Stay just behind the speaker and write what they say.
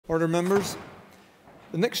Order, members.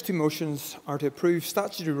 The next two motions are to approve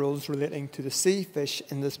statutory rules relating to the sea fish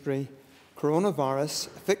industry coronavirus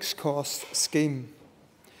fixed cost scheme.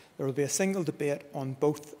 There will be a single debate on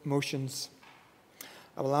both motions.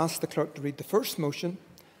 I will ask the clerk to read the first motion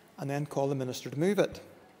and then call the Minister to move it.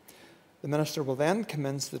 The Minister will then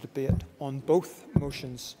commence the debate on both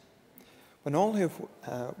motions. When all who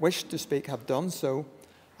have wished to speak have done so,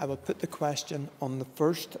 I will put the question on the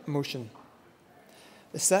first motion.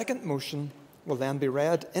 The second motion will then be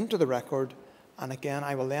read into the record, and again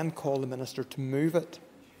I will then call the Minister to move it.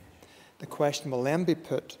 The question will then be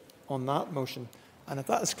put on that motion, and if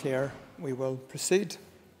that is clear, we will proceed.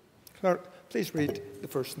 Clerk, please read the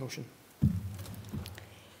first motion.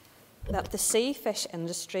 That the sea fish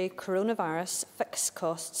industry coronavirus fixed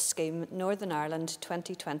cost scheme Northern Ireland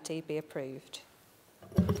 2020 be approved.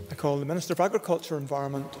 I call the Minister for Agriculture,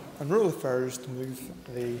 Environment and Rural Affairs to move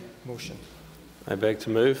the motion. I beg to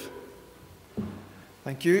move.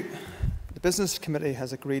 Thank you. The Business Committee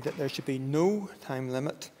has agreed that there should be no time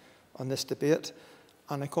limit on this debate,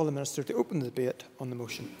 and I call the Minister to open the debate on the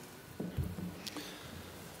motion.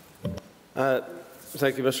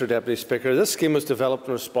 Thank you, Mr Deputy Speaker. This scheme was developed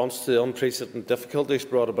in response to the unprecedented difficulties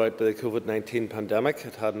brought about by the COVID-19 pandemic.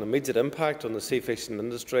 It had an immediate impact on the sea fishing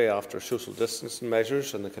industry after social distancing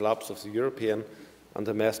measures and the collapse of the European and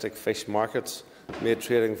domestic fish markets made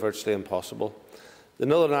trading virtually impossible. The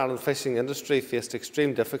Northern Ireland fishing industry faced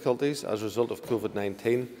extreme difficulties as a result of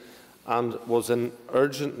COVID-19 and was in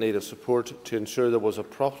urgent need of support to ensure there was a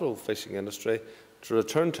profitable fishing industry to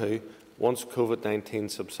return to once COVID-19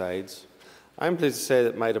 subsides. I am pleased to say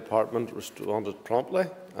that my department responded promptly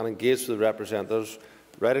and engaged with representatives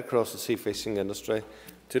right across the sea fishing industry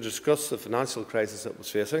to discuss the financial crisis it was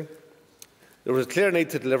facing. There was a clear need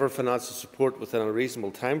to deliver financial support within a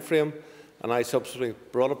reasonable time frame, and I subsequently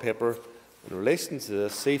brought a paper in relation to the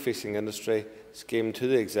sea fishing industry scheme to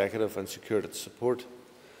the Executive and secured its support.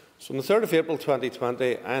 So on the 3rd of April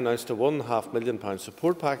 2020, I announced a £1.5 million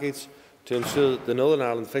support package to ensure that the Northern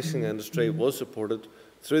Ireland fishing industry was supported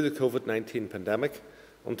through the COVID-19 pandemic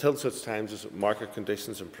until such times as market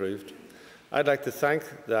conditions improved. I'd like to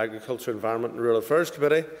thank the Agriculture, Environment and Rural Affairs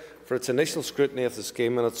Committee for its initial scrutiny of the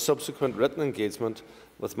scheme and its subsequent written engagement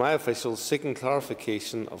with my officials seeking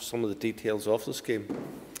clarification of some of the details of the scheme.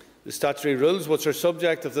 The statutory rules which are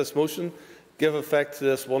subject of this motion give effect to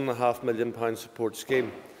this £1.5 million support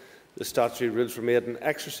scheme. The statutory rules were made in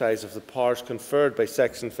exercise of the powers conferred by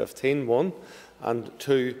Section 15(1) and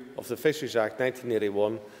 2 of the Fisheries Act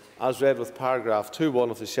 1981, as read with paragraph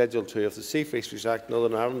 2(1) of the Schedule 2 of the Sea Fisheries Act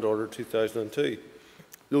Northern Ireland Order 2002.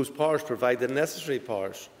 Those powers provide the necessary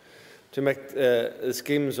powers to make the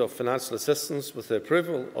schemes of financial assistance with the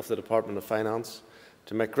approval of the Department of Finance,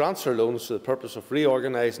 to make grants or loans for the purpose of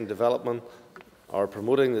reorganising development or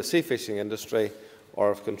promoting the sea fishing industry, or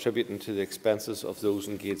of contributing to the expenses of those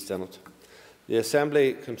engaged in it. The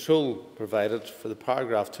Assembly control provided for the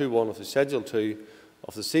paragraph 2(1) of the Schedule 2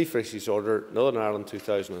 of the Sea Fisheries Order Northern Ireland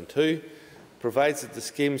 2002 provides that the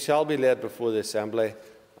scheme shall be laid before the Assembly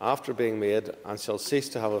after being made and shall cease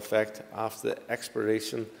to have effect after the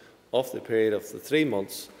expiration of the period of the 3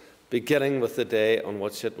 months, beginning with the day on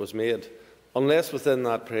which it was made, unless within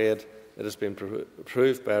that period it has been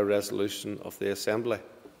approved by a resolution of the Assembly.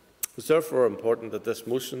 It is therefore important that this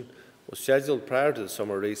motion was scheduled prior to the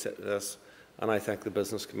summer recess, and I thank the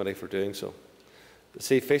Business Committee for doing so. The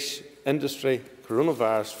Sea Fish Industry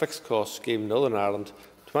Coronavirus Fixed Cost Scheme Northern Ireland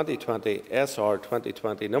 2020 SR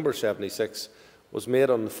 2020 No. 76 was made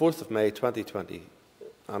on the 4th of May 2020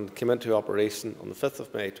 and came into operation on the 5th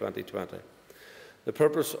of May 2020. The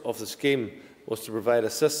purpose of the scheme was to provide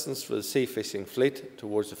assistance for the sea fishing fleet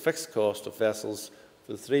towards the fixed cost of vessels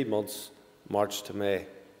for the 3 months March to May.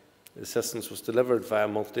 The assistance was delivered via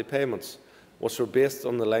monthly payments, which were based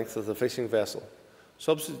on the length of the fishing vessel,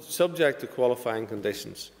 subject to qualifying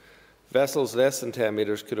conditions. Vessels less than 10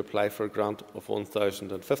 metres could apply for a grant of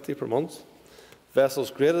 £1,050 per month.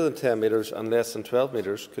 Vessels greater than 10 metres and less than 12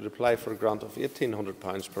 metres could apply for a grant of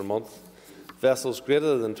 £1,800 per month. Vessels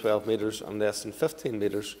greater than 12 metres and less than 15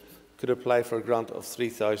 metres could apply for a grant of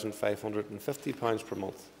 £3,550 per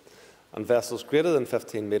month. And vessels greater than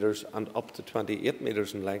 15 metres and up to 28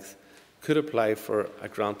 metres in length could apply for a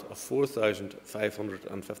grant of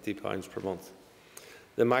 £4,550 per month.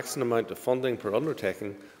 The maximum amount of funding per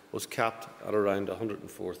undertaking was capped at around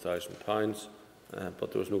 £104,000,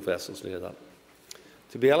 but there was no vessels near that.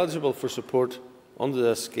 To be eligible for support under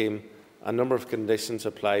this scheme, a number of conditions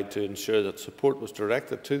applied to ensure that support was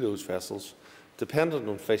directed to those vessels dependent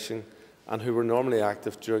on fishing and who were normally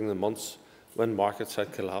active during the months when markets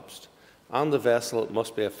had collapsed, and the vessel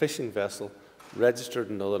must be a fishing vessel registered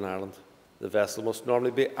in Northern Ireland. The vessel must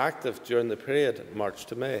normally be active during the period March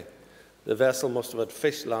to May. The vessel must have had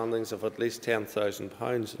fish landings of at least £10,000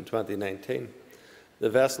 in 2019. The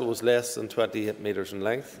vessel was less than 28 metres in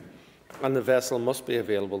length, and the vessel must be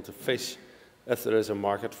available to fish if there is a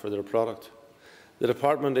market for their product. The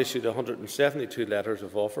Department issued 172 letters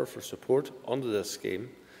of offer for support under this scheme,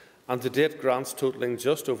 and to date grants totalling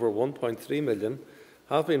just over £1.3 million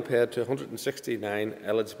have been paid to 169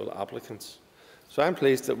 eligible applicants. So I am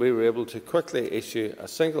pleased that we were able to quickly issue a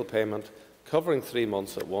single payment covering 3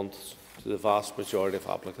 months at once to the vast majority of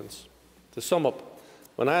applicants. To sum up,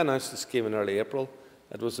 when I announced the scheme in early April,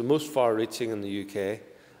 it was the most far-reaching in the UK,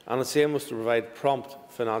 and its aim was to provide prompt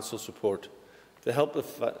financial support to help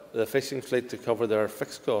the fishing fleet to cover their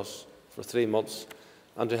fixed costs for 3 months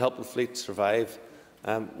and to help the fleet survive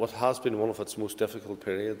what has been one of its most difficult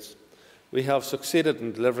periods. We have succeeded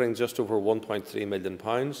in delivering just over £1.3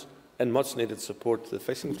 million in much-needed support to the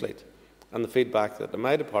fishing fleet, and the feedback that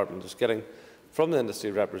my department is getting from the industry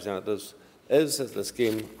representatives is that the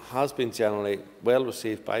scheme has been generally well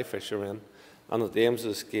received by fishermen and that the aims of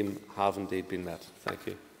the scheme have indeed been met. Thank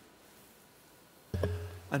you.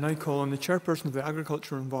 I now call on the Chairperson of the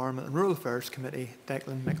Agriculture, Environment and Rural Affairs Committee,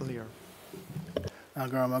 Declan McAleer.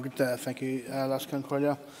 Thank you, Lascan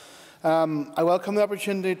Cordia. I welcome the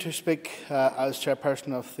opportunity to speak as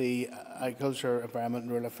Chairperson of the Agriculture, Environment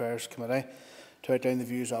and Rural Affairs Committee to outline the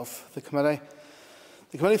views of the committee.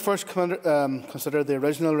 The committee first considered the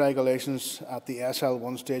original regulations at the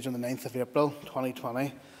SL1 stage on the 9th of April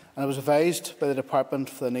 2020, and it was advised by the Department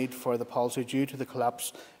for the need for the policy due to the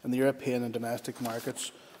collapse in the European and domestic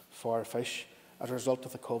markets for fish as a result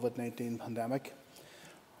of the COVID-19 pandemic.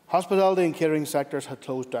 Hospitality and catering sectors had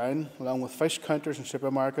closed down, along with fish counters in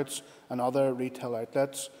supermarkets and other retail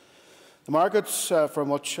outlets. The markets for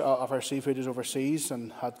much of our seafood is overseas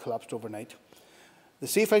and had collapsed overnight. The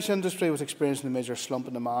sea fish industry was experiencing a major slump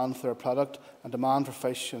in demand for their product, and demand for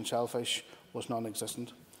fish and shellfish was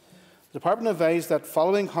non-existent. The Department advised that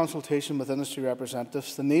following consultation with industry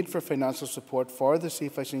representatives, the need for financial support for the sea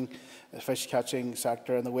fishing fish catching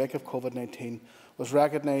sector in the wake of COVID-19 was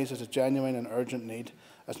recognised as a genuine and urgent need,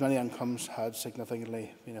 as many incomes had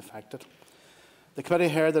significantly been affected. The committee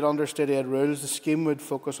heard that under state aid rules, the scheme would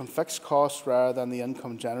focus on fixed costs rather than the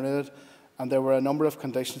income generated, and there were a number of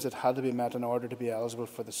conditions that had to be met in order to be eligible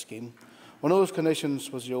for the scheme. One of those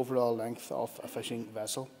conditions was the overall length of a fishing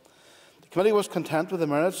vessel. The committee was content with the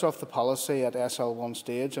merits of the policy at SL1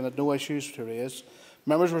 stage and had no issues to raise.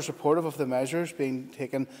 Members were supportive of the measures being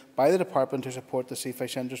taken by the Department to support the sea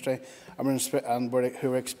fish industry who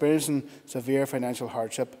were experiencing severe financial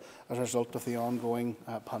hardship as a result of the ongoing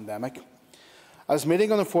pandemic. At its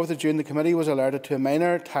meeting on the 4th of June, the committee was alerted to a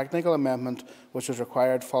minor technical amendment which was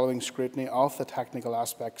required following scrutiny of the technical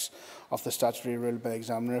aspects of the statutory rule by the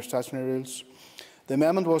examiner of statutory rules. The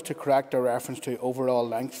amendment was to correct a reference to overall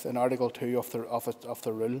length in Article 2 of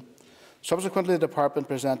the rule. Subsequently, the Department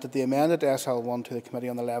presented the amended SL1 to the committee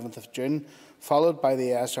on the 11th of June, followed by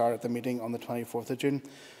the SR at the meeting on the 24th of June.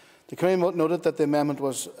 The committee noted that the amendment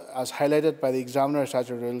was, as highlighted by the examiner of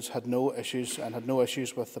statutory rules, had no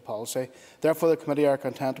issues with the policy. Therefore, the committee are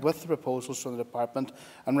content with the proposals from the Department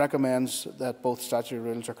and recommends that both statutory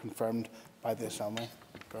rules are confirmed by the Assembly.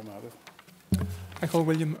 I call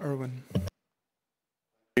William Irwin.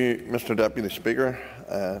 Thank you, Mr. Deputy Speaker.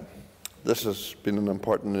 This has been an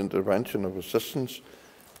important intervention of assistance,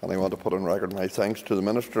 and I want to put on record my thanks to the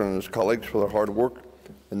Minister and his colleagues for their hard work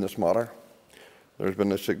in this matter. There has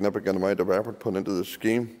been a significant amount of effort put into the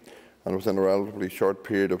scheme, and within a relatively short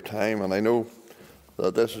period of time, and I know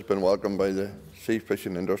that this has been welcomed by the sea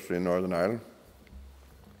fishing industry in Northern Ireland.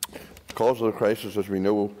 The cause of the crisis, as we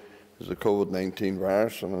know, is the COVID-19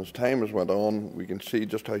 virus, and as time has went on, we can see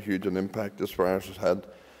just how huge an impact this virus has had,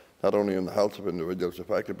 not only on the health of individuals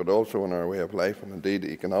affected, but also on our way of life and indeed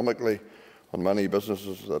economically on many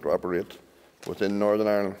businesses that operate within Northern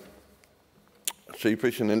Ireland. The sea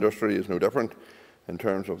fishing industry is no different in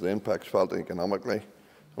terms of the impacts felt economically,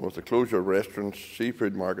 and with the closure of restaurants,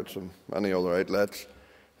 seafood markets and many other outlets,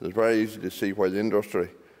 it is very easy to see why the industry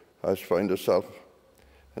has found itself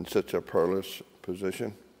in such a perilous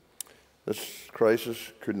position. This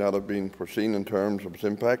crisis could not have been foreseen in terms of its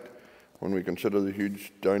impact when we consider the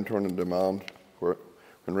huge downturn in demand when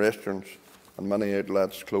restaurants and many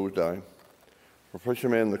outlets closed down. For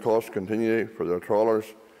fishermen, the costs continue for their trawlers,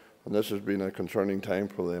 and this has been a concerning time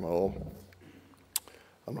for them all.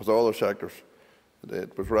 And with all the sectors,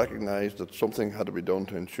 it was recognised that something had to be done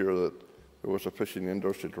to ensure that there was a fishing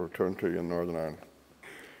industry to return to in Northern Ireland.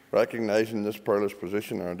 Recognising this perilous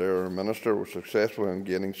position, our dear Minister was successful in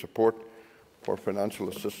gaining support for financial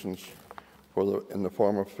assistance in the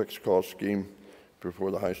form of a fixed cost scheme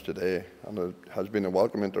before the House today, and it has been a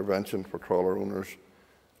welcome intervention for trawler owners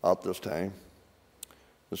at this time.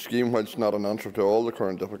 The scheme, whilst not an answer to all the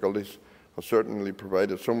current difficulties, has certainly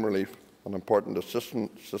provided some relief and important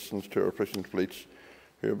assistance to our fishing fleets,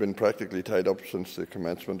 who have been practically tied up since the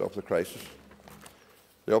commencement of the crisis.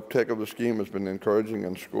 The uptake of the scheme has been encouraging,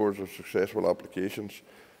 and scores of successful applications,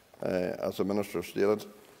 as the Minister stated,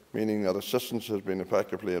 meaning that assistance has been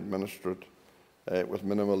effectively administered with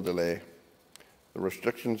minimal delay. The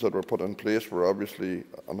restrictions that were put in place were obviously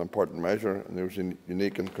an important measure in those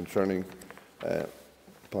unique and concerning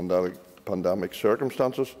pandemic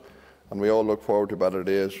circumstances, and we all look forward to better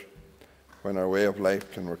days when our way of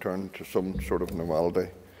life can return to some sort of normality.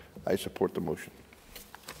 I support the motion.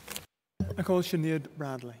 I call Sinead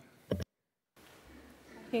Bradley.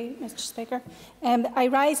 Thank you, Mr. Speaker. I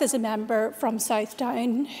rise as a member from South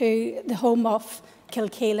Down, the home of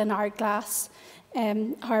Kilkeel and Ardglass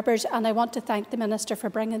harbours, and I want to thank the Minister for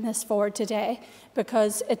bringing this forward today,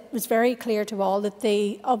 because it was very clear to all that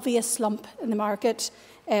the obvious slump in the market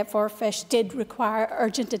for fish did require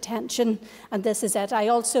urgent attention, and this is it. I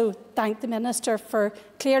also thank the Minister for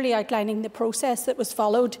clearly outlining the process that was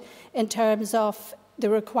followed in terms of the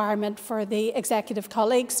requirement for the executive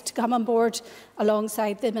colleagues to come on board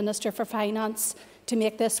alongside the Minister for Finance to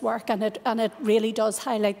make this work, and it really does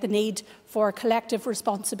highlight the need for collective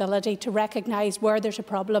responsibility to recognise where there's a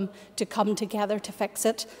problem, to come together to fix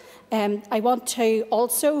it. I want to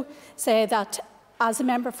also say that as a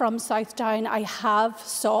member from South Down, I have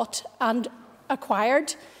sought and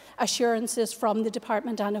acquired assurances from the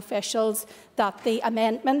Department and officials that the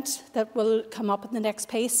amendment that will come up in the next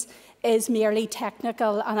piece is merely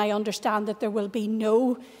technical, and I understand that there will be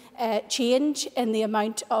no change in the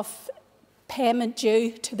amount of payment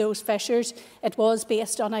due to those fishers. It was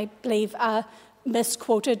based on, I believe, a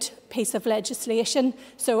misquoted piece of legislation.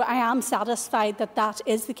 So I am satisfied that that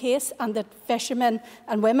is the case, and that fishermen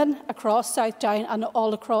and women across South Down and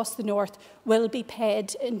all across the north will be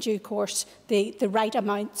paid in due course the right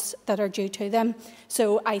amounts that are due to them.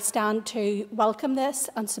 So I stand to welcome this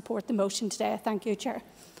and support the motion today. Thank you, Chair.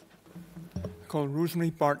 I call Rosemary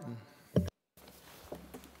Barton.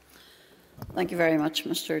 Thank you very much,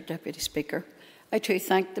 Mr. Deputy Speaker. I too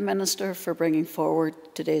thank the Minister for bringing forward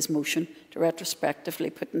today's motion to retrospectively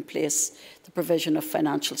put in place the provision of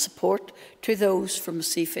financial support to those from the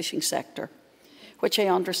sea fishing sector, which I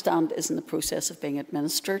understand is in the process of being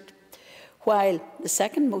administered, while the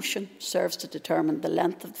second motion serves to determine the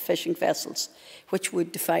length of the fishing vessels, which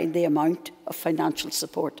would define the amount of financial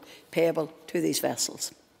support payable to these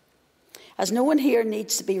vessels. As no one here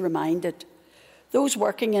needs to be reminded, those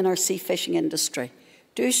working in our sea fishing industry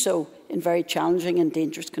do so in very challenging and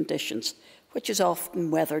dangerous conditions, which is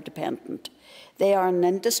often weather dependent. They are an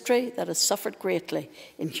industry that has suffered greatly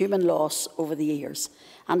in human loss over the years,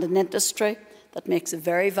 and an industry that makes a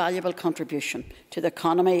very valuable contribution to the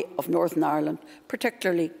economy of Northern Ireland,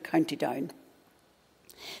 particularly County Down.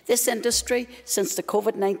 This industry, since the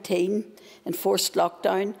COVID-19 enforced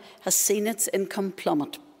lockdown, has seen its income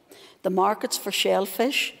plummet. The markets for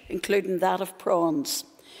shellfish, including that of prawns,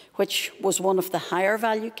 which was one of the higher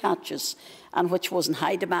value catches and which was in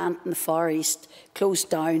high demand in the Far East, closed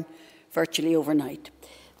down virtually overnight.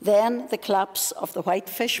 Then the collapse of the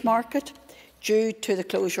whitefish market due to the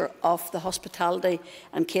closure of the hospitality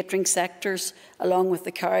and catering sectors, along with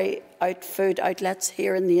the carry-out food outlets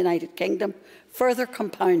here in the United Kingdom, further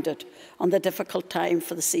compounded on the difficult time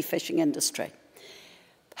for the sea fishing industry.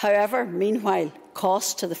 However, meanwhile,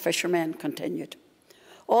 costs to the fishermen continued.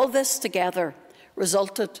 All this together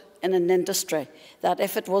resulted in an industry that,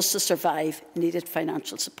 if it was to survive, needed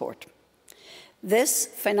financial support. This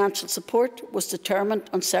financial support was determined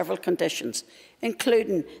on several conditions,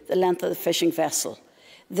 including the length of the fishing vessel.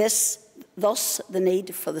 Thus, the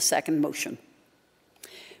need for the second motion.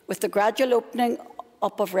 With the gradual opening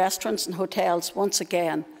up of restaurants and hotels once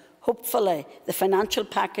again, hopefully the financial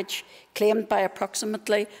package claimed by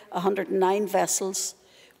approximately 109 vessels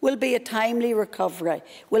will be timely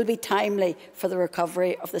for the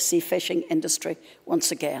recovery of the sea fishing industry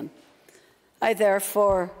once again. I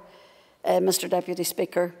therefore, Mr. Deputy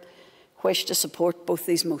Speaker, wish to support both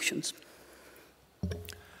these motions.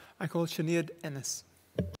 I call Sinead Ennis.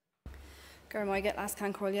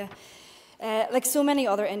 Like so many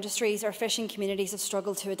other industries, our fishing communities have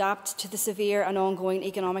struggled to adapt to the severe and ongoing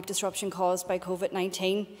economic disruption caused by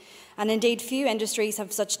COVID-19. And indeed, few industries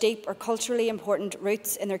have such deep or culturally important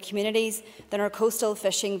roots in their communities than our coastal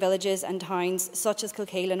fishing villages and towns, such as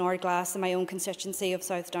Kilkeel and Ardglass in my own constituency of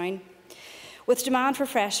South Down. With demand for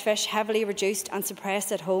fresh fish heavily reduced and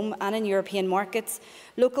suppressed at home and in European markets,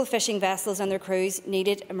 local fishing vessels and their crews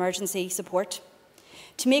needed emergency support.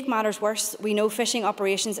 To make matters worse, we know fishing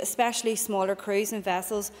operations, especially smaller crews and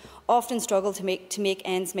vessels, often struggle to make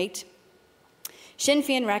ends meet. Sinn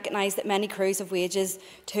Féin recognise that many crews have wages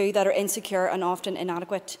too that are insecure and often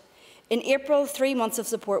inadequate. In April, 3 months of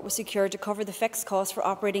support was secured to cover the fixed costs for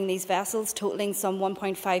operating these vessels, totalling some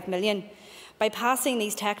 £1.5 million. By passing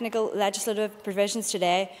these technical legislative provisions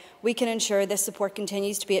today, we can ensure this support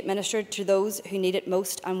continues to be administered to those who need it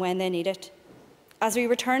most and when they need it. As we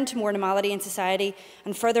return to more normality in society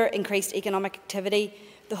and further increased economic activity,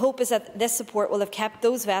 the hope is that this support will have kept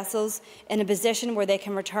those vessels in a position where they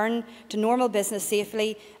can return to normal business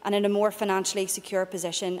safely and in a more financially secure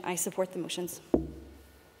position. I support the motions.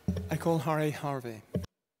 I call Harry Harvey.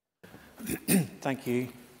 Thank you,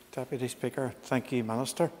 Deputy Speaker. Thank you,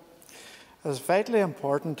 Minister. It is vitally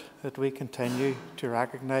important that we continue to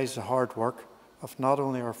recognise the hard work of not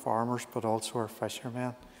only our farmers but also our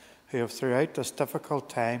fishermen, who have throughout this difficult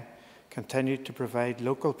time continued to provide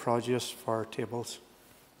local produce for our tables.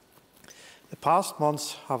 The past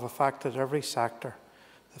months have affected every sector.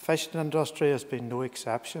 The fishing industry has been no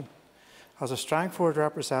exception. As a Strangford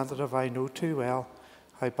representative, I know too well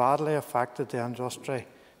how badly affected the industry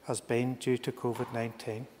has been due to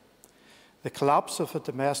COVID-19. The collapse of the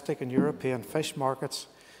domestic and European fish markets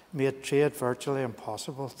made trade virtually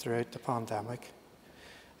impossible throughout the pandemic.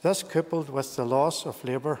 This, coupled with the loss of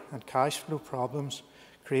labour and cash flow problems,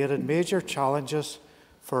 created major challenges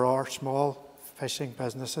for our small fishing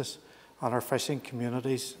businesses and our fishing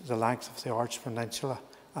communities the length of the Arch Peninsula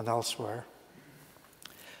and elsewhere.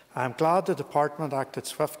 I am glad the Department acted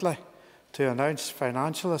swiftly to announce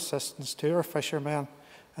financial assistance to our fishermen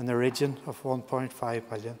in the region of £1.5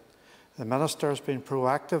 million. The Minister has been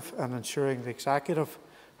proactive in ensuring the Executive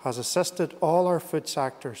has assisted all our food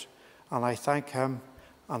sectors, and I thank him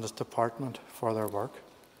and his department for their work.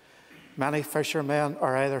 Many fishermen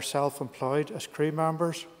are either self-employed as crew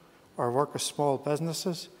members or work as small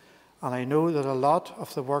businesses, and I know that a lot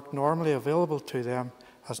of the work normally available to them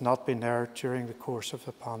has not been there during the course of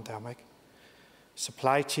the pandemic.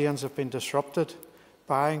 Supply chains have been disrupted,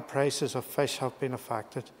 buying prices of fish have been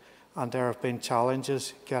affected, and there have been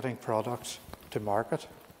challenges getting products to market.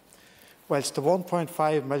 Whilst the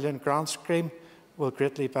 £1.5 million grant scheme will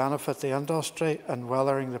greatly benefit the industry in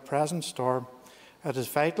weathering the present storm, it is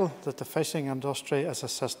vital that the fishing industry is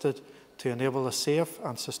assisted to enable a safe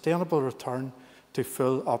and sustainable return to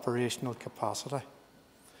full operational capacity.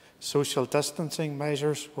 Social distancing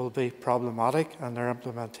measures will be problematic in their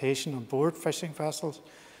implementation on board fishing vessels,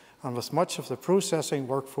 and with much of the processing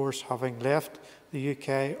workforce having left the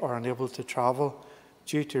UK or unable to travel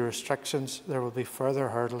due to restrictions, there will be further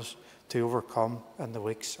hurdles to overcome in the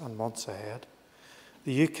weeks and months ahead.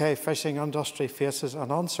 The UK fishing industry faces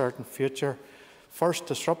an uncertain future, first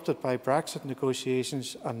disrupted by Brexit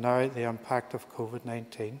negotiations and now the impact of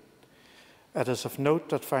COVID-19. It is of note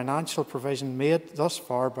that financial provision made thus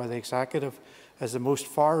far by the Executive is the most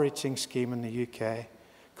far-reaching scheme in the UK,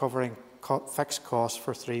 covering fixed costs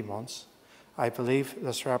for 3 months. I believe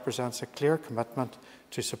this represents a clear commitment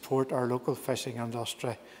to support our local fishing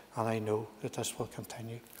industry, and I know that this will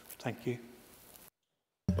continue. Thank you.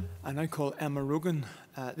 I now call Emma Rogan.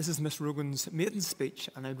 This is Ms Rogan's maiden speech,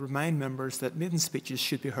 and I'd remind members that maiden speeches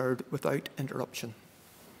should be heard without interruption.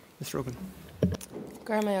 Ms Rogan.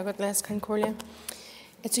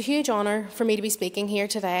 It's a huge honour for me to be speaking here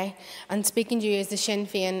today and speaking to you as the Sinn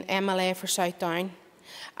Féin MLA for Southdown.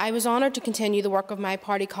 I was honoured to continue the work of my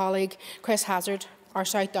party colleague Chris Hazzard, our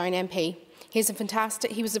Southdown MP. He was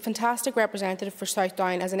a fantastic representative for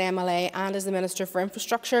Southdown as an MLA and as the Minister for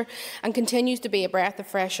Infrastructure, and continues to be a breath of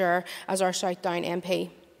fresh air as our Southdown MP.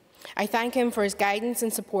 I thank him for his guidance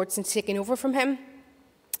and support since taking over from him.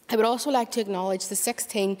 I would also like to acknowledge the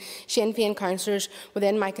 16 Sinn Féin councillors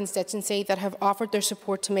within my constituency that have offered their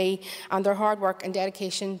support to me and their hard work and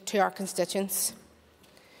dedication to our constituents.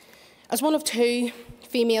 As one of 2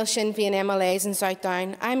 female Sinn Féin MLAs in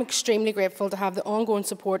Southdown, I am extremely grateful to have the ongoing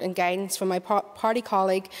support and guidance from my party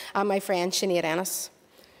colleague and my friend Sinead Ennis.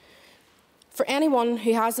 For anyone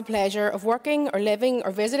who has the pleasure of working or living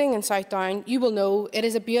or visiting in Southdown, you will know it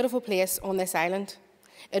is a beautiful place on this island.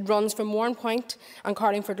 It runs from Mourne Point and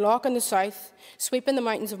Carlingford Lough in the south, sweeping the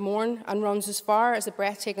mountains of Mourne, and runs as far as the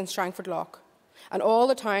breathtaking Strangford Lough, and all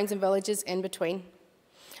the towns and villages in between.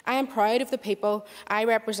 I am proud of the people I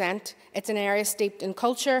represent. It's an area steeped in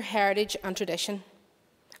culture, heritage and tradition.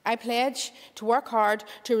 I pledge to work hard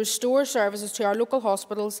to restore services to our local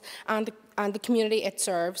hospitals and the community it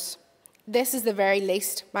serves. This is the very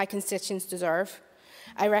least my constituents deserve.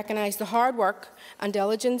 I recognise the hard work and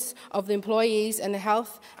diligence of the employees in the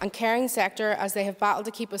health and caring sector as they have battled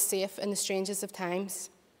to keep us safe in the strangest of times.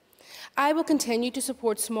 I will continue to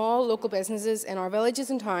support small local businesses in our villages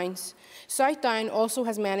and towns. Southdown also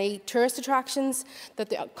has many tourist attractions that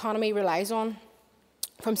the economy relies on,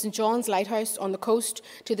 from St John's Lighthouse on the coast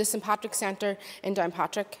to the St Patrick's Centre in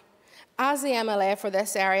Downpatrick. As the MLA for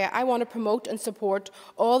this area, I want to promote and support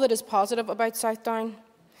all that is positive about Southdown.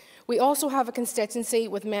 We also have a constituency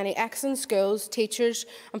with many excellent schools, teachers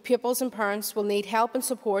and pupils and parents will need help and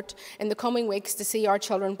support in the coming weeks to see our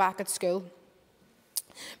children back at school.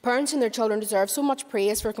 Parents and their children deserve so much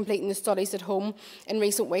praise for completing the studies at home in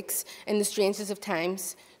recent weeks in the strangest of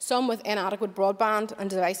times, some with inadequate broadband and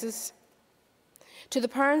devices. To the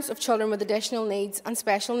parents of children with additional needs and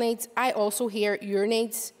special needs, I also hear your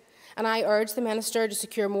needs, and I urge the Minister to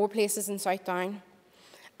secure more places in Southdown.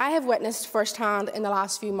 I have witnessed firsthand in the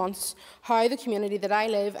last few months how the community that I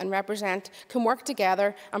live and represent can work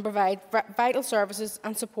together and provide vital services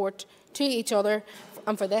and support to each other,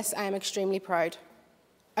 and for this I am extremely proud.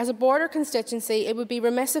 As a border constituency, it would be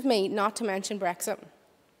remiss of me not to mention Brexit.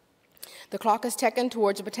 The clock is ticking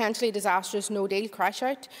towards a potentially disastrous no-deal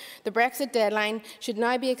crash-out. The Brexit deadline should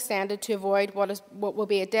now be extended to avoid what will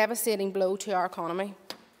be a devastating blow to our economy.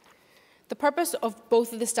 The purpose of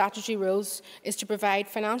both of the statutory rules is to provide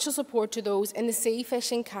financial support to those in the sea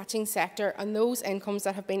fishing catching sector and those incomes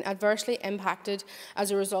that have been adversely impacted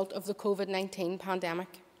as a result of the COVID-19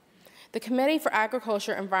 pandemic. The Committee for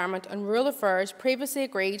Agriculture, Environment and Rural Affairs previously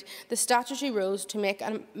agreed the statutory rules to make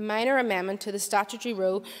a minor amendment to the Statutory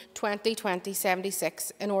Rule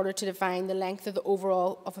 2020-76 in order to define the length of the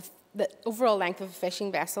overall length of a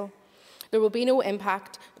fishing vessel. There will be no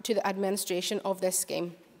impact to the administration of this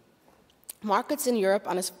scheme. Markets in Europe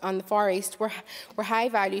and the Far East, where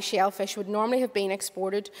high-value shellfish would normally have been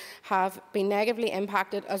exported, have been negatively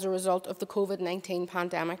impacted as a result of the COVID-19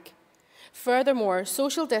 pandemic. Furthermore,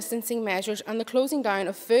 social distancing measures and the closing down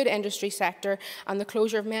of food industry sector and the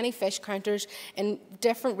closure of many fish counters in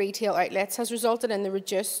different retail outlets has resulted in the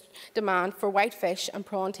reduced demand for white fish and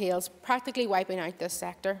prawn tails, practically wiping out this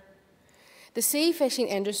sector. The sea fishing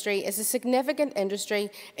industry is a significant industry,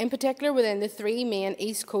 in particular within the three main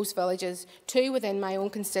East Coast villages, two within my own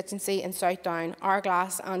constituency in Southdown,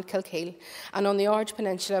 Ardglass and Kilkeel, and on the Arge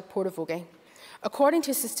Peninsula, Portavogie. According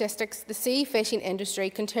to statistics, the sea fishing industry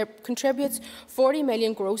contributes 40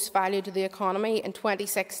 million gross value to the economy in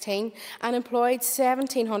 2016 and employed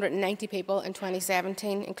 1,790 people in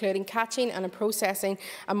 2017, including catching and processing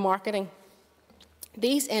and marketing.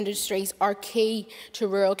 These industries are key to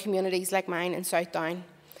rural communities like mine in Southdown.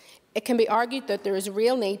 It can be argued that there is a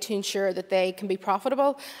real need to ensure that they can be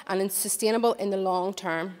profitable and sustainable in the long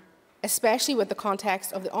term, especially with the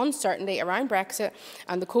context of the uncertainty around Brexit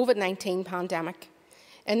and the COVID-19 pandemic.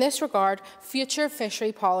 In this regard, future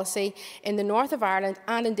fishery policy in the north of Ireland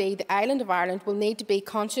and indeed the island of Ireland will need to be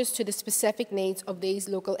conscious to the specific needs of these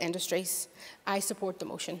local industries. I support the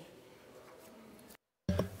motion.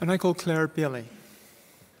 And I call Claire Bailey.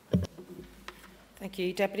 Thank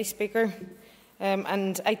you, Deputy Speaker.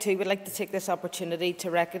 And I too would like to take this opportunity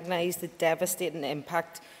to recognise the devastating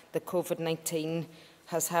impact that COVID-19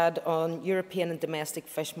 has had on European and domestic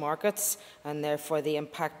fish markets and therefore the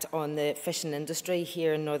impact on the fishing industry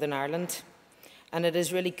here in Northern Ireland. And it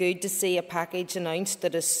is really good to see a package announced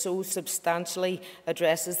that is so substantially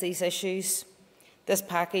addresses these issues. This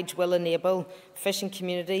package will enable fishing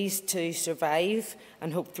communities to survive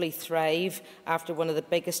and hopefully thrive after one of the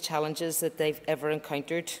biggest challenges that they've ever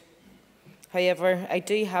encountered. However, I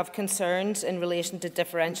do have concerns in relation to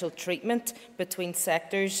differential treatment between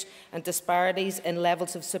sectors and disparities in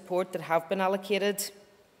levels of support that have been allocated.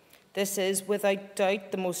 This is, without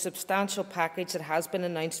doubt, the most substantial package that has been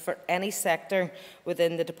announced for any sector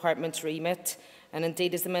within the Department's remit, and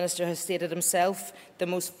indeed, as the Minister has stated himself, the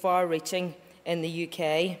most far-reaching in the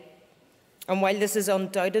UK. And while this is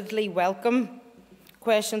undoubtedly welcome,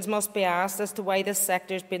 questions must be asked as to why this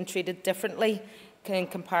sector has been treated differently in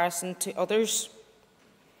comparison to others.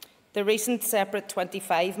 The recent separate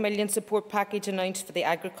 £25 million support package announced for the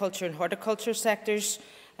agriculture and horticulture sectors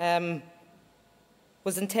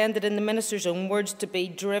was intended, in the Minister's own words, to be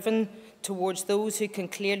driven towards those who can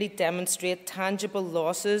clearly demonstrate tangible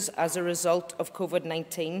losses as a result of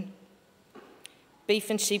COVID-19.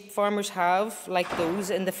 Beef and sheep farmers have, like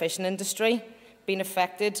those in the fishing industry, been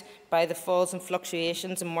affected by the falls and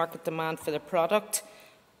fluctuations in market demand for their product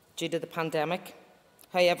due to the pandemic.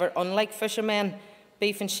 However, unlike fishermen,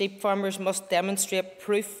 beef and sheep farmers must demonstrate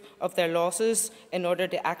proof of their losses in order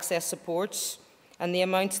to access supports, and the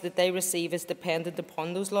amounts that they receive is dependent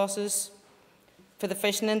upon those losses. For the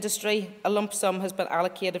fishing industry, a lump sum has been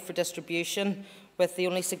allocated for distribution, with the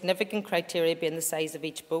only significant criteria being the size of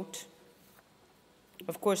each boat.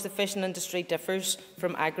 Of course, the fishing industry differs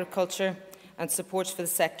from agriculture, and supports for the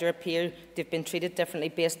sector appear to have been treated differently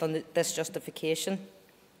based on this justification.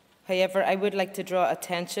 However, I would like to draw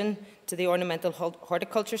attention to the ornamental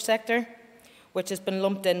horticulture sector, which has been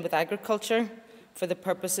lumped in with agriculture for the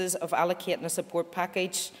purposes of allocating a support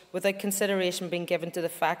package, without consideration being given to the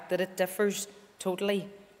fact that it differs totally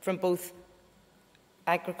from both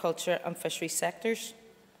agriculture and fisheries sectors.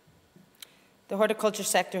 The horticulture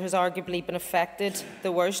sector has arguably been affected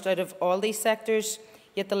the worst out of all these sectors,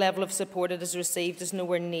 yet the level of support it has received is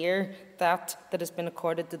nowhere near that has been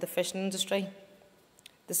accorded to the fishing industry.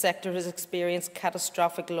 The sector has experienced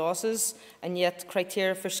catastrophic losses, and yet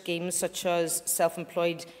criteria for schemes such as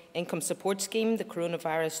Self-Employed Income Support Scheme, the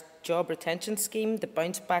Coronavirus Job Retention Scheme, the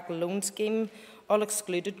Bounce Back Loan Scheme, all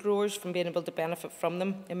excluded growers from being able to benefit from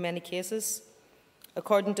them in many cases.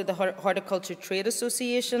 According to the Horticulture Trade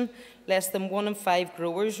Association, less than 1 in 5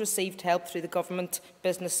 growers received help through the government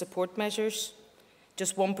business support measures.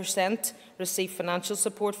 Just 1% received financial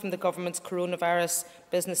support from the government's coronavirus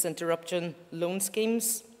business interruption loan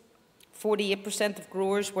schemes. 48% of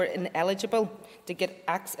growers were ineligible to get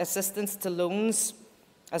assistance to loans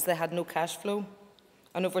as they had no cash flow.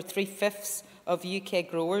 And over 3/5 of UK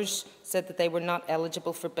growers said that they were not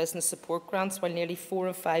eligible for business support grants, while nearly 4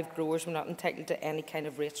 in 5 growers were not entitled to any kind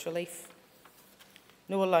of rates relief.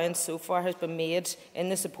 No allowance so far has been made in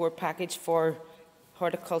the support package for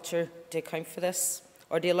horticulture to account for this,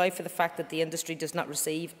 or to allow for the fact that the industry does not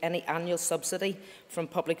receive any annual subsidy from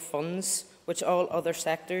public funds, which all other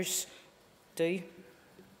sectors do.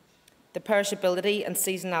 The perishability and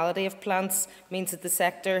seasonality of plants means that the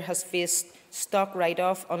sector has faced stock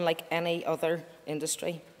write-off unlike any other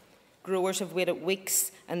industry. Growers have waited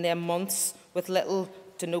weeks and then months with little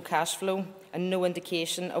to no cash flow and no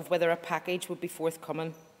indication of whether a package would be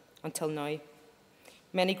forthcoming until now.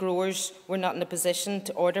 Many growers were not in a position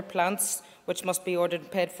to order plants, which must be ordered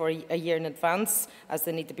and paid for a year in advance, as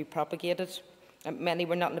they need to be propagated. And many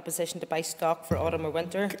were not in a position to buy stock for autumn or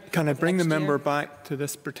winter. Can I bring the member back to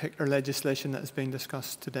this particular legislation that is being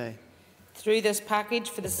discussed today? Through this package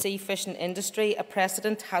for the sea fishing industry, a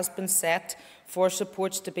precedent has been set for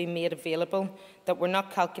supports to be made available that were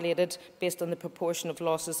not calculated based on the proportion of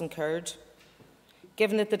losses incurred.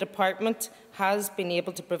 Given that the Department has been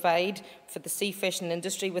able to provide for the sea fishing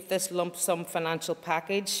industry with this lump sum financial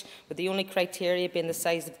package, with the only criteria being the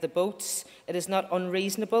size of the boats, it is not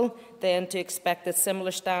unreasonable then to expect that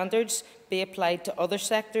similar standards be applied to other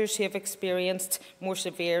sectors who have experienced more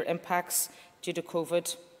severe impacts due to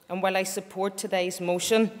COVID. And while I support today's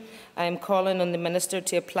motion, I am calling on the Minister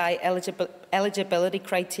to apply eligibility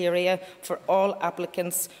criteria for all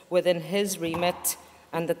applicants within his remit,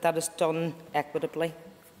 and that is done equitably.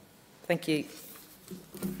 Thank you.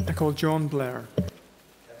 I call John Blair.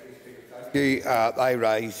 I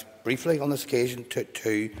rise briefly on this occasion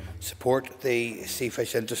to support the sea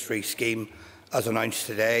fish industry scheme as announced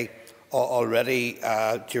today. Already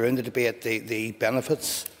during the debate, the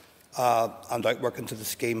benefits and outwork into the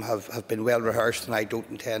scheme have been well rehearsed, and I don't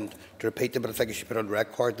intend to repeat them, but I think I should put on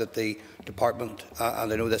record that the Department,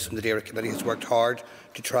 and I know this from the DAERA Committee, has worked hard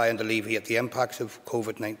to try and alleviate the impacts of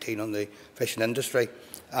COVID-19 on the fishing industry,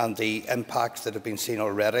 and the impacts that have been seen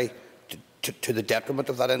already to the detriment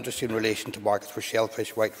of that industry in relation to markets for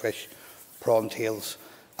shellfish, whitefish, prawn tails,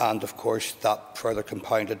 and of course that further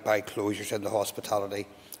compounded by closures in the hospitality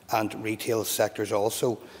and retail sectors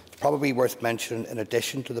also. It's probably worth mentioning, in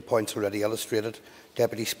addition to the points already illustrated,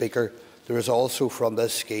 Deputy Speaker, there is also from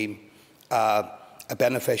this scheme a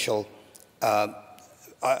beneficial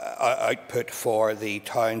output for the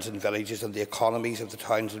towns and villages and the economies of the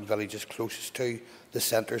towns and villages closest to the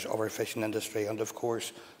centres of our fishing industry, and of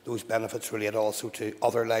course those benefits relate also to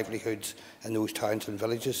other livelihoods in those towns and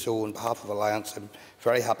villages. So on behalf of Alliance, I'm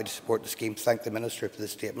very happy to support the scheme, thank the Minister for the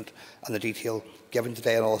statement and the detail given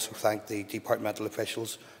today, and also thank the departmental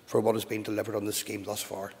officials for what has been delivered on the scheme thus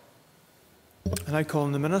far. And I call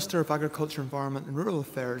on the Minister of Agriculture, Environment and Rural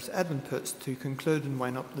Affairs, Edmund Putts, to conclude and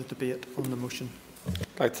wind up the debate on the motion.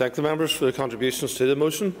 I'd like to thank the members for their contributions to the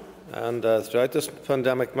motion. And throughout this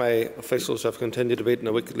pandemic, my officials have continued to meet on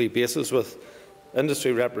a weekly basis with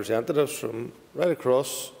industry representatives from right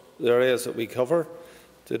across the areas that we cover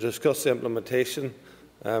to discuss the implementation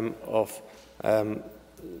of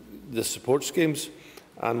the support schemes,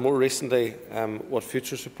 and more recently what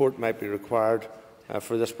future support might be required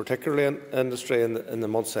for this particular industry in the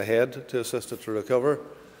months ahead to assist it to recover.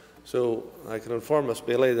 So I can inform Ms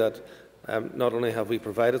Bailey that not only have we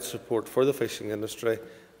provided support for the fishing industry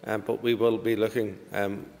but we will be looking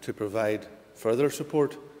to provide further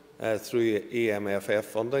support through EMFF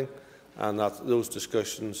funding, and that those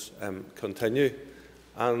discussions continue.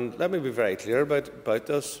 And let me be very clear about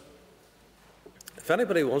this. If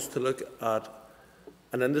anybody wants to look at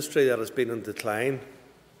an industry that has been in decline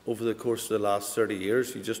over the course of the last 30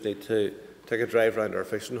 years, you just need to take a drive around our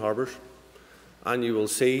fishing harbours, and you will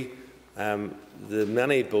see the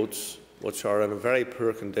many boats which are in a very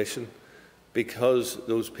poor condition because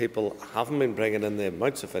those people haven't been bringing in the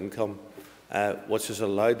amounts of income which has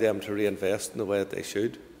allowed them to reinvest in the way that they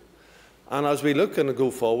should. And as we look and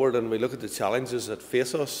go forward and we look at the challenges that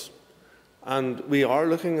face us, and we are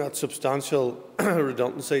looking at substantial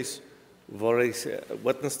redundancies, we've already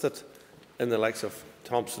witnessed it in the likes of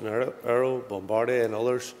Thomson Aero, Bombardier and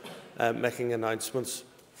others making announcements,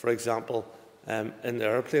 for example, in the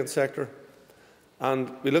aeroplane sector.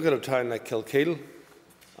 And we look at a town like Kilkeel,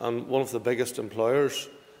 and one of the biggest employers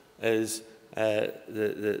is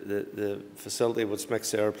the facility which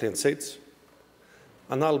makes the aeroplane seats.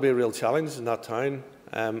 And that will be a real challenge in that town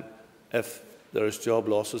if there's job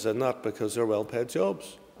losses in that, because they're well-paid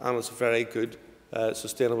jobs. And it's a very good,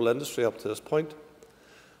 sustainable industry up to this point.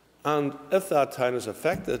 And if that town is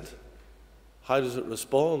affected, how does it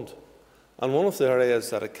respond? And one of the areas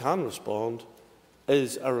that it can respond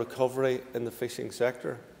is a recovery in the fishing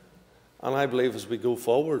sector. And I believe as we go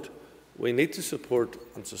forward, we need to support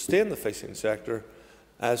and sustain the fishing sector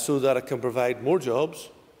so that it can provide more jobs,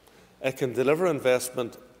 it can deliver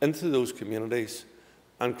investment into those communities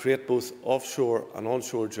and create both offshore and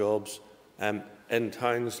onshore jobs in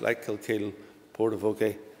towns like Kilkeel,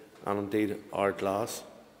 Portavogie and indeed Ardglass.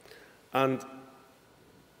 And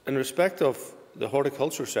in respect of the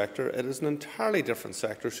horticulture sector, it is an entirely different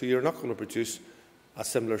sector, so you're not going to produce a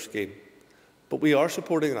similar scheme. But we are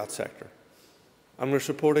supporting that sector, and we're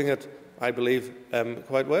supporting it, I believe,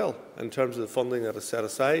 quite well in terms of the funding that is set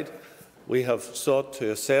aside. We have sought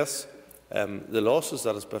to assess the losses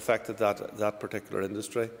that has affected that particular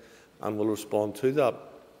industry, and will respond to that.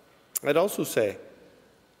 I'd also say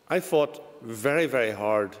I fought very, very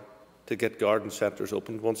hard to get garden centres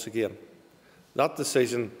opened once again. That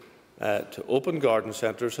decision to open garden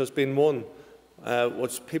centres has been one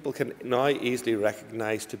which people can now easily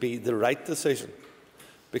recognise to be the right decision,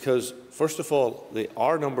 because, first of all, the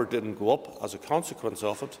R number didn't go up as a consequence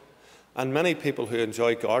of it, and many people who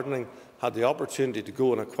enjoy gardening had the opportunity to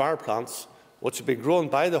go and acquire plants which have been grown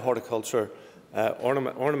by the horticulture,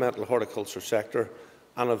 ornamental horticulture sector,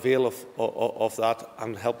 and avail of that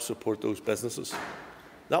and help support those businesses.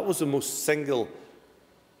 That was the most single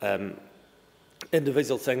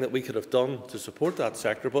individual thing that we could have done to support that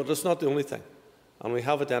sector, but it's not the only thing. And we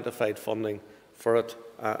have identified funding for it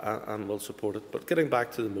and will support it. But getting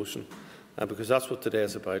back to the motion, because that's what today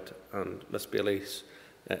is about, and Ms Bailey's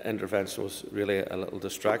intervention was really a little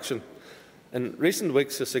distraction. In recent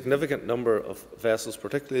weeks, a significant number of vessels,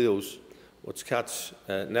 particularly those which catch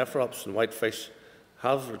nephrops and whitefish,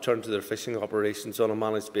 have returned to their fishing operations on a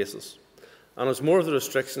managed basis. And as more of the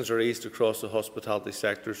restrictions are eased across the hospitality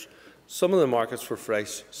sectors, some of the markets for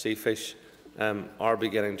fresh sea fish are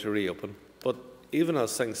beginning to reopen. But even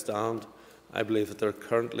as things stand, I believe that they're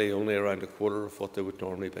currently only around a quarter of what they would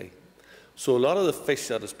normally be. So a lot of the fish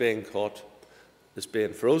that is being caught is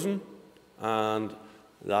being frozen, and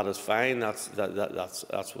that is fine. That's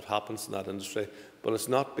what happens in that industry. But it's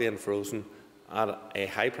not being frozen at a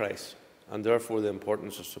high price, and therefore the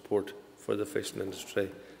importance of support for the fishing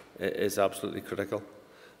industry is absolutely critical.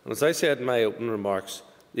 And as I said in my opening remarks,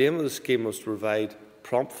 the aim of the scheme was to provide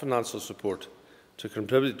prompt financial support to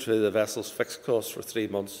contribute to the vessel's fixed costs for 3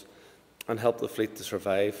 months and help the fleet to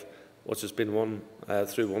survive, which has been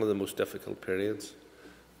through one of the most difficult periods.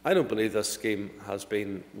 I don't believe this scheme has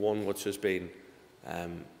been one which has been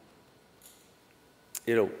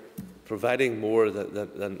providing more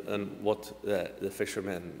than what the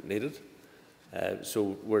fishermen needed.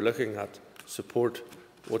 So we're looking at support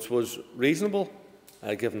which was reasonable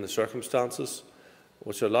given the circumstances,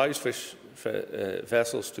 which allows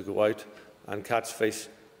vessels to go out and catch fish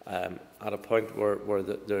at a point where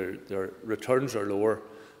their returns are lower,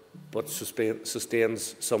 but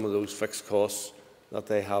sustains some of those fixed costs that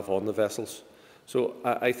they have on the vessels. So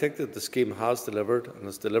I think that the scheme has delivered, and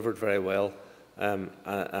has delivered very well, and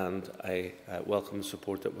I welcome the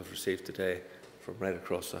support that we've received today from right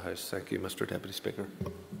across the House. Thank you, Mr Deputy Speaker.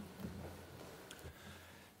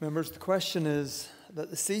 Members, the question is that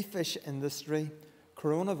the sea fish industry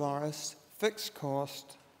coronavirus fixed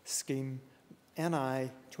cost scheme NI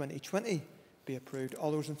 2020 be approved.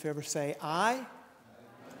 All those in favour say aye.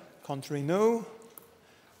 Contrary, no.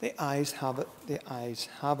 The ayes have it. The ayes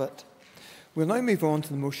have it. We'll now move on to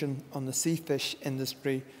the motion on the Sea Fish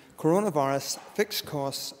Industry Coronavirus Fixed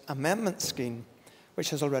Costs Amendment Scheme, which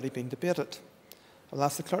has already been debated. I'll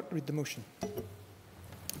ask the Clerk to read the motion.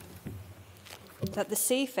 That the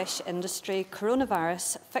Sea Fish Industry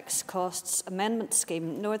Coronavirus Fixed Costs Amendment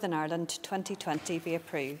Scheme Northern Ireland 2020 be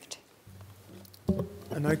approved.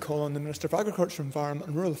 I now call on the Minister for Agriculture, Environment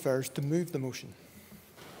and Rural Affairs to move the motion.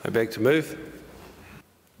 I beg to move.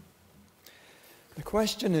 The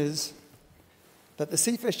question is that the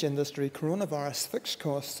Sea Fish Industry Coronavirus Fixed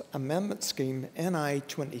Costs Amendment Scheme NI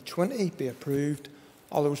 2020 be approved.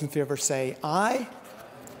 All those in favour say aye.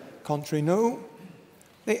 Contrary, no.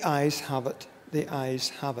 The ayes have it. The ayes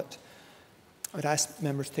have it. I would ask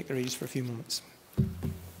members to take their ease for a few moments.